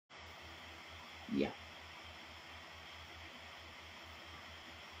Yeah.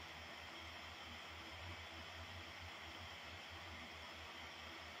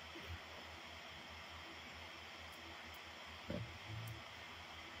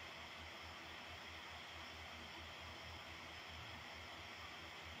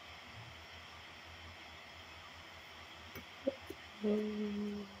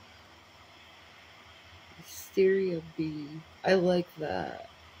 Hysteria B. I like that.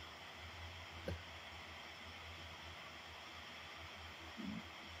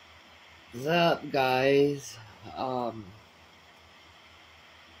 What's up, guys?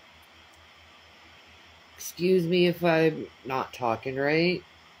 Excuse me if I'm not talking right,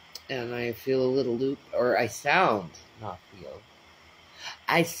 and I feel a little loop, or I sound not feel.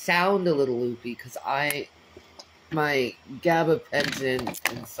 I sound a little loopy because my gabapentin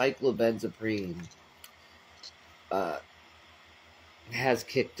and cyclobenzaprine has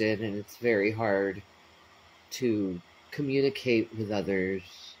kicked in, and it's very hard to communicate with others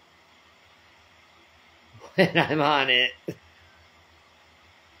when I'm on it.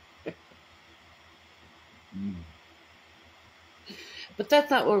 But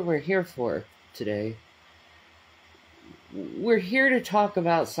that's not what we're here for today. We're here to talk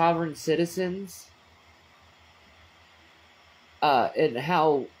about sovereign citizens, and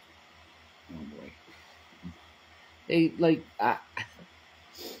how Oh boy. they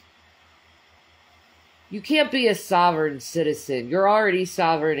you can't be a sovereign citizen. You're already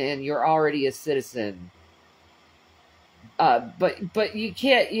sovereign and you're already a citizen. But you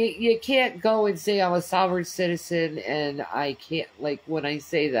can't go and say I'm a sovereign citizen and I can't, like, when I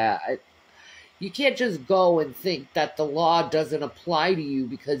say that, you can't just go and think that the law doesn't apply to you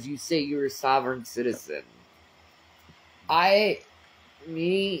because you say you're a sovereign citizen.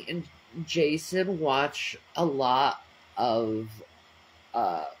 Me and Jason watch a lot of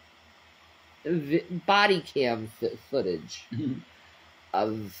body cam footage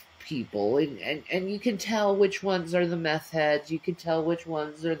of people, and you can tell which ones are the meth heads, you can tell which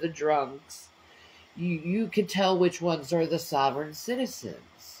ones are the drunks, you can tell which ones are the sovereign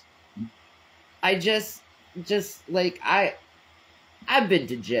citizens. I just like, I've been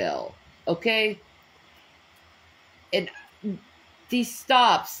to jail, okay? And these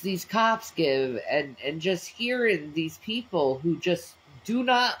stops these cops give, and just hearing these people who just do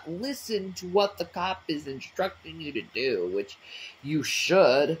not listen to what the cop is instructing you to do, which you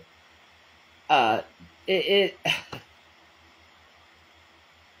should, it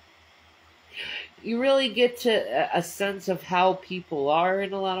you really get to a sense of how people are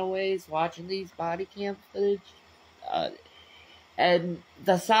in a lot of ways watching these body cam footage. And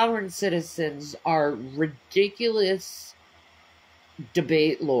the sovereign citizens are ridiculous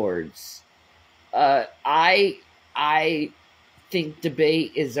debate lords. I think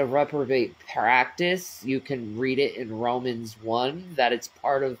debate is a reprobate practice. You can read it in Romans 1 that it's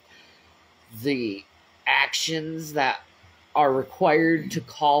part of the actions that are required to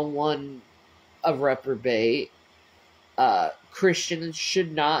call one a reprobate. Christians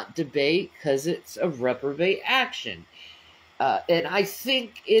should not debate because it's a reprobate action. And I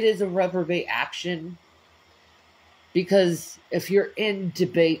think it is a reprobate action because if you're in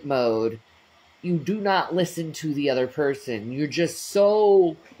debate mode, you do not listen to the other person. You're just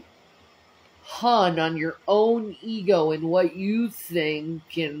so hung on your own ego and what you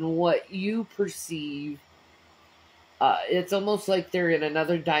think and what you perceive. It's almost like they're in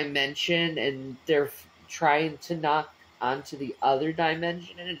another dimension and they're trying to knock onto the other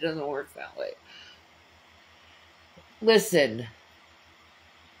dimension, and it doesn't work that way. Listen.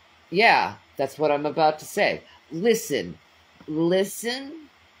 Yeah, that's what I'm about to say. Listen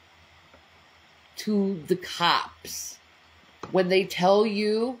to the cops when they tell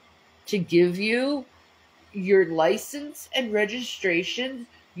you to give you your license and registration.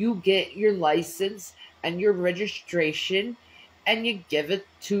 You get your license and your registration and you give it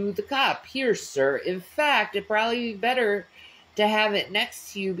to the cop. Here, sir. In fact, it'd probably be better to have it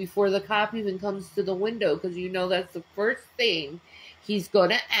next to you before the cop even comes to the window, because you know that's the first thing he's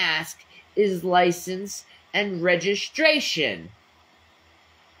gonna ask is license and registration.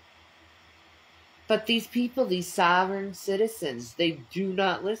 But these people, these sovereign citizens, they do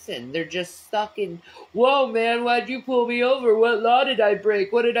not listen. They're just stuck in, whoa, man, why'd you pull me over? What law did I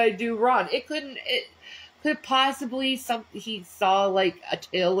break? What did I do wrong? It could possibly, he saw like a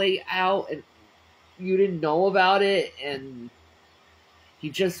taillight out and you didn't know about it and he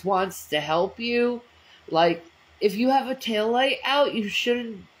just wants to help you. Like, if you have a taillight out,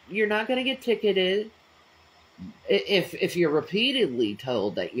 you're not going to get ticketed. If you're repeatedly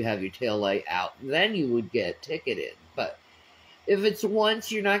told that you have your taillight out, then you would get ticketed. But If it's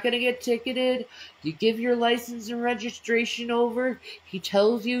once, you're not going to get ticketed. You give your license and registration over. He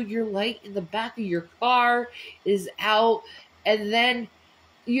tells you your light in the back of your car is out. And then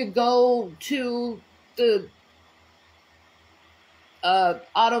you go to the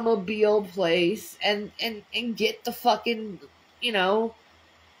automobile place and get the fucking,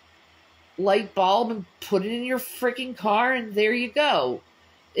 light bulb and put it in your freaking car, and there you go.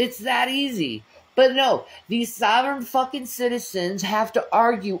 It's that easy. But no, these sovereign fucking citizens have to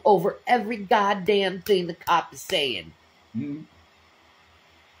argue over every goddamn thing the cop is saying. Mm-hmm.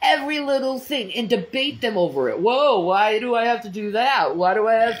 Every little thing, and debate them over it. Whoa, why do I have to do that? Why do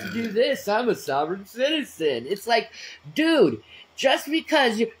I have to do this? I'm a sovereign citizen. It's like, dude, just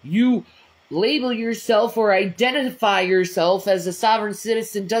because you label yourself or identify yourself as a sovereign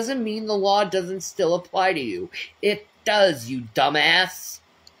citizen doesn't mean the law doesn't still apply to you. It does, you dumbass.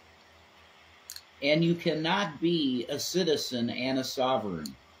 And you cannot be a citizen and a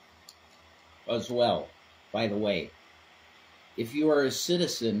sovereign as well, by the way. If you are a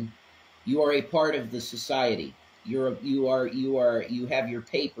citizen, you are a part of the society. You have your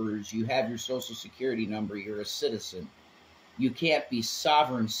papers, you have your social security number, you're a citizen. You can't be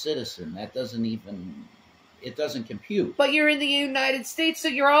sovereign citizen. That it doesn't compute. But you're in the United States, so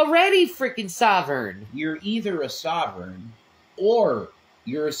you're already freaking sovereign. You're either a sovereign or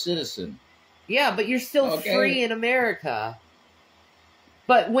you're a citizen. Yeah, but you're still free in America.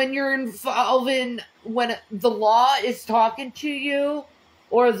 But when you're when the law is talking to you,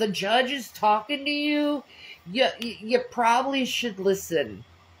 or the judge is talking to you, you probably should listen.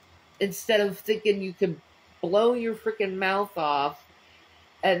 Instead of thinking you can blow your freaking mouth off.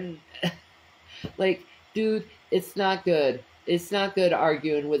 And, like, dude, it's not good. It's not good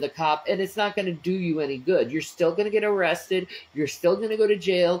arguing with a cop, and it's not going to do you any good. You're still going to get arrested. You're still going to go to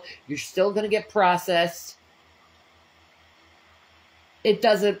jail. You're still going to get processed. It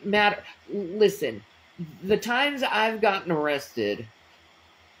doesn't matter. Listen, the times I've gotten arrested,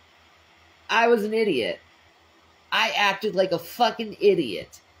 I was an idiot. I acted like a fucking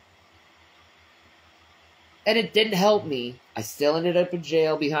idiot. And it didn't help me. I still ended up in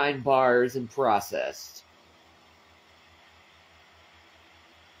jail behind bars and processed.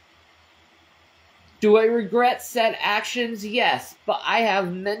 Do I regret said actions? Yes, but I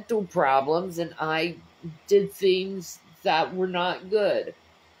have mental problems and I did things that were not good.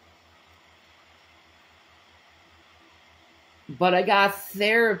 But I got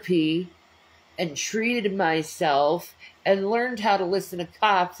therapy and treated myself and learned how to listen to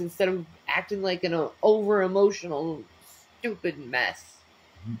cops instead of acting like an over-emotional, stupid mess.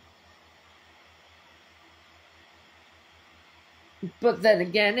 But then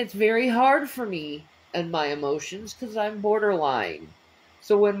again, it's very hard for me and my emotions because I'm borderline.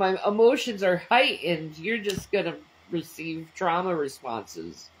 So when my emotions are heightened, you're just going to receive trauma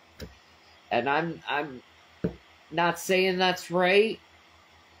responses. And I'm not saying that's right,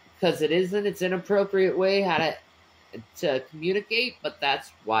 because it isn't. It's an inappropriate way how to communicate, but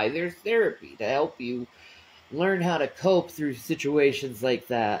that's why there's therapy, to help you learn how to cope through situations like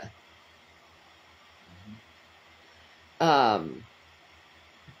that.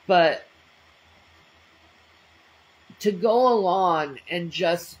 But to go along and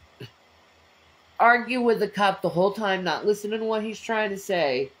just argue with the cop the whole time, not listening to what he's trying to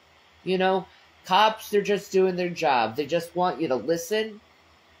say, cops, they're just doing their job. They just want you to listen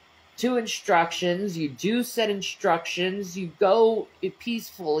to instructions. You do set instructions. You go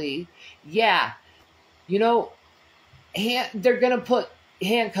peacefully. Yeah. They're going to put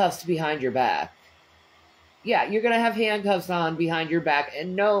handcuffs behind your back. Yeah, you're going to have handcuffs on behind your back.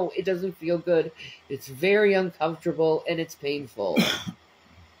 And no, it doesn't feel good. It's very uncomfortable and it's painful.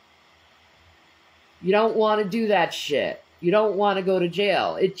 You don't want to do that shit. You don't want to go to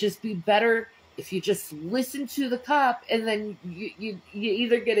jail. It'd just be better if you just listen to the cop, and then you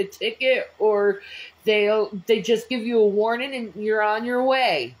either get a ticket or they just give you a warning and you're on your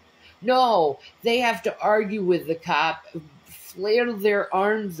way. No, they have to argue with the cop, flail their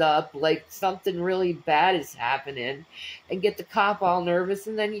arms up like something really bad is happening, and get the cop all nervous,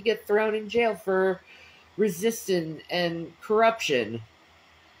 and then you get thrown in jail for resistance and corruption.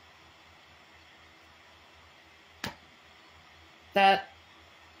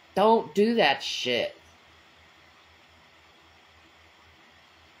 Don't do that shit.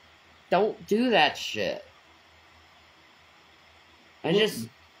 Don't do that shit.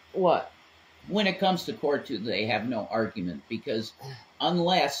 What? When it comes to court, too, they have no argument, because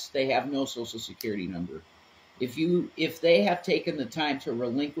unless they have no social security number, if they have taken the time to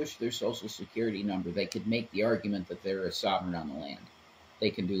relinquish their social security number, they could make the argument that they're a sovereign on the land. They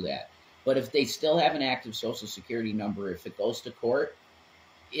can do that. But if they still have an active Social Security number, if it goes to court,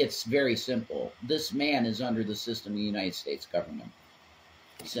 it's very simple. This man is under the system of the United States government.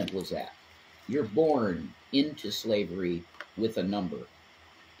 Simple as that. You're born into slavery with a number.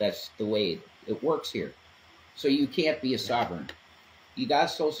 That's the way it works here. So you can't be a sovereign. You got a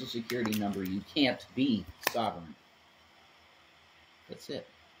Social Security number, you can't be sovereign. That's it.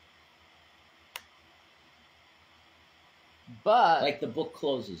 But like the book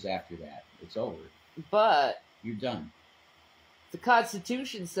closes after that. It's over. But you're done. The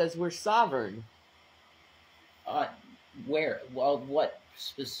Constitution says we're sovereign. Where? Well, what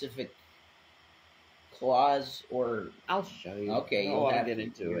specific clause or? I'll show you. Okay, you're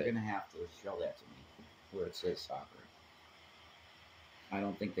going to have to show that to me where it says sovereign. I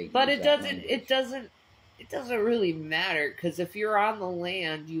don't think they. But it doesn't. It doesn't. It doesn't really matter because if you're on the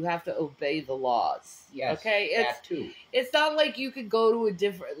land, you have to obey the laws. Yes. Okay. That too. It's not like you could go to a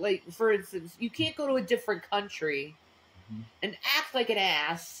different. Like for instance, you can't go to a different country and act like an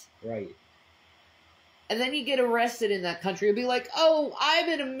ass. Right. And then you get arrested in that country and be like, "Oh, I'm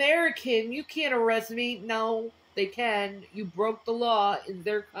an American. You can't arrest me." No, they can. You broke the law in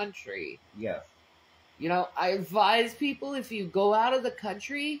their country. Yes. You know, I advise people if you go out of the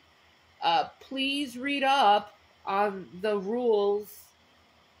country, please read up on the rules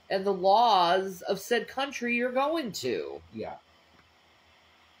and the laws of said country you're going to. Yeah.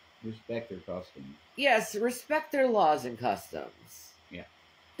 Respect their customs. Yes, respect their laws and customs. Yeah.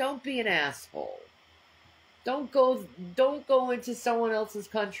 Don't be an asshole. Don't go into someone else's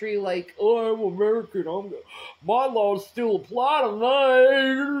country like, oh, I'm American. My laws still apply to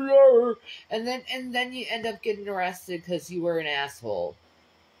me. And then you end up getting arrested because you were an asshole.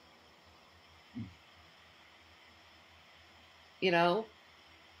 You know?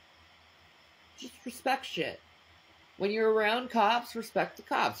 Just respect shit. When you're around cops, respect the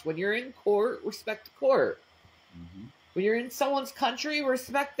cops. When you're in court, respect the court. Mm-hmm. When you're in someone's country,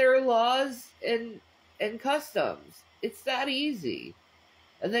 respect their laws and customs. It's that easy.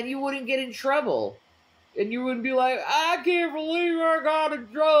 And then you wouldn't get in trouble. And you wouldn't be like, I can't believe I got in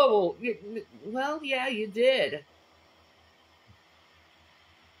trouble. Well, yeah, you did.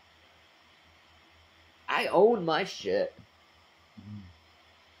 I own my shit.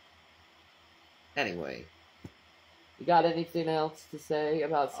 Anyway. You got anything else to say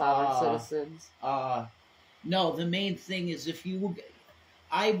about sovereign citizens? No, the main thing is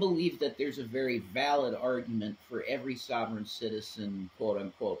I believe that there's a very valid argument for every sovereign citizen,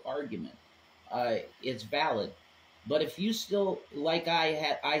 quote-unquote, argument. It's valid. But if you still, like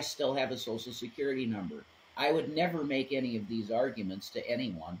I still have a Social Security number, I would never make any of these arguments to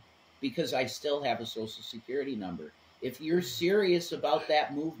anyone because I still have a Social Security number. If you're serious about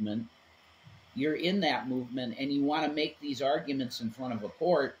that movement, you're in that movement, and you want to make these arguments in front of a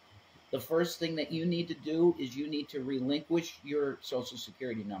court, the first thing that you need to do is you need to relinquish your Social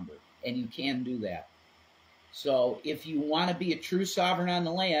Security number, and you can do that. So if you want to be a true sovereign on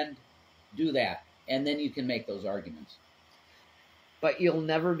the land, do that, and then you can make those arguments. But you'll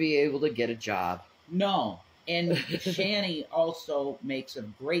never be able to get a job. No, and Shanny also makes a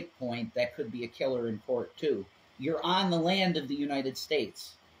great point that could be a killer in court, too. You're on the land of the United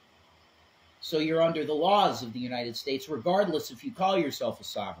States. So you're under the laws of the United States, regardless if you call yourself a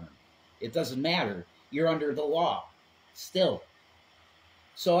sovereign. It doesn't matter. You're under the law still.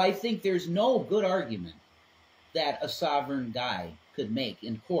 So I think there's no good argument that a sovereign guy could make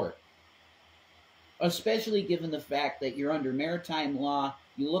in court, especially given the fact that you're under maritime law.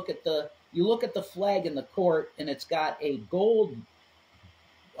 You look at the flag in the court, and it's got a gold,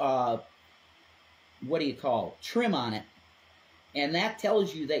 trim on it. And that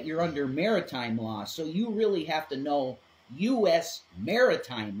tells you that you're under maritime law. So you really have to know U.S.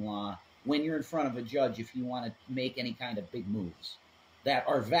 maritime law when you're in front of a judge if you want to make any kind of big moves that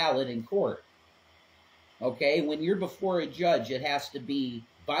are valid in court. Okay? When you're before a judge, it has to be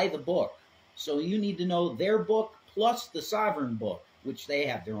by the book. So you need to know their book plus the sovereign book, which they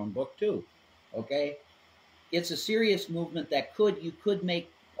have their own book too. Okay? It's a serious movement that you could make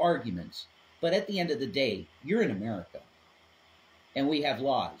arguments. But at the end of the day, you're in America. And we have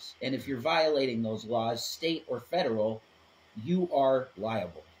laws. And if you're violating those laws, state or federal, you are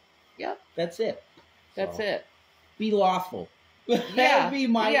liable. Yep. That's it. That's it. Be lawful. Yeah. Be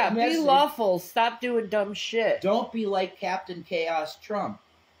message. Be lawful. Stop doing dumb shit. Don't be like Captain Chaos Trump,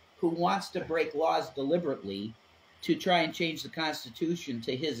 who wants to break laws deliberately to try and change the Constitution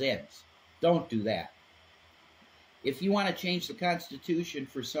to his ends. Don't do that. If you want to change the Constitution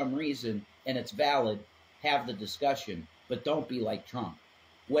for some reason, and it's valid, have the discussion. But don't be like Trump.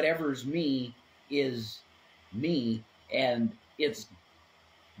 Whatever's me is me, and it's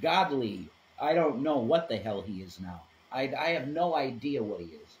Godly. I don't know what the hell he is now. I have no idea what he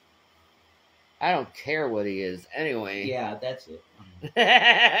is. I don't care what he is. Anyway. Yeah, that's it.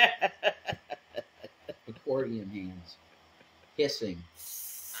 Accordion hands. Hissing.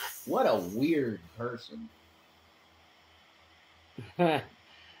 What a weird person.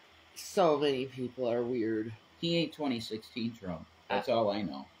 So many people are weird. He ain't 2016 Trump. That's all I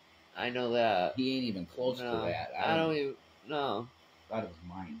know. I know that. He ain't even close to that. I don't even know. Thought it was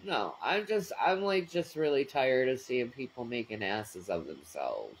mine. No, I'm like just really tired of seeing people making asses of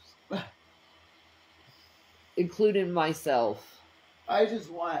themselves. Including myself. I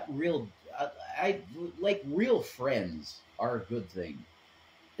just want real, I like real friends are a good thing.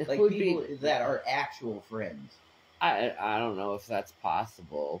 Like people that are actual friends. I don't know if that's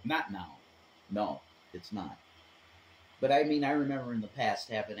possible. Not now. No, it's not. But I mean, I remember in the past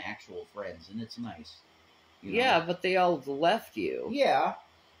having actual friends, and it's nice. You know? Yeah, but they all left you. Yeah,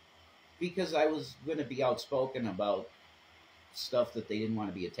 because I was going to be outspoken about stuff that they didn't want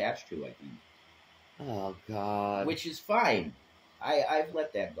to be attached to, I think. Oh, God. Which is fine. I've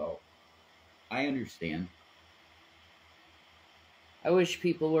let that go. I understand. I wish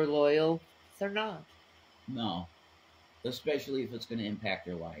people were loyal. They're not. No. Especially if it's going to impact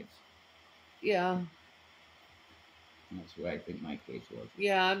their lives. Yeah. That's what I think my case was.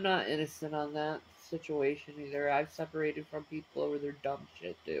 Yeah, I'm not innocent on that situation either. I've separated from people over their dumb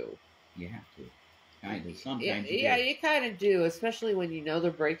shit, too. You have to. Kind of. Sometimes yeah, you kind of do, especially when you know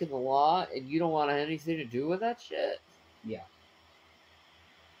they're breaking the law and you don't want anything to do with that shit. Yeah.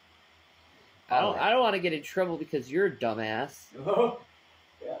 I don't want to get in trouble because you're a dumbass. Oh,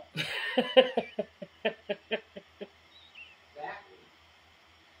 yeah. Exactly.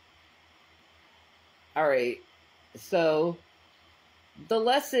 All right. So, the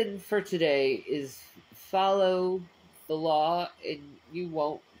lesson for today is follow the law and you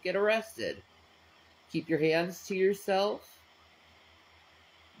won't get arrested. Keep your hands to yourself.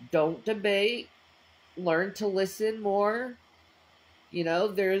 Don't debate. Learn to listen more. You know,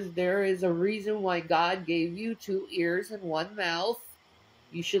 there is a reason why God gave you 2 ears and 1 mouth.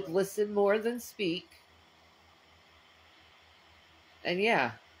 You should listen more than speak. And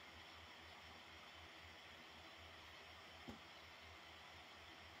yeah.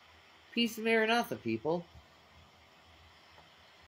 Peace and Maranatha, people.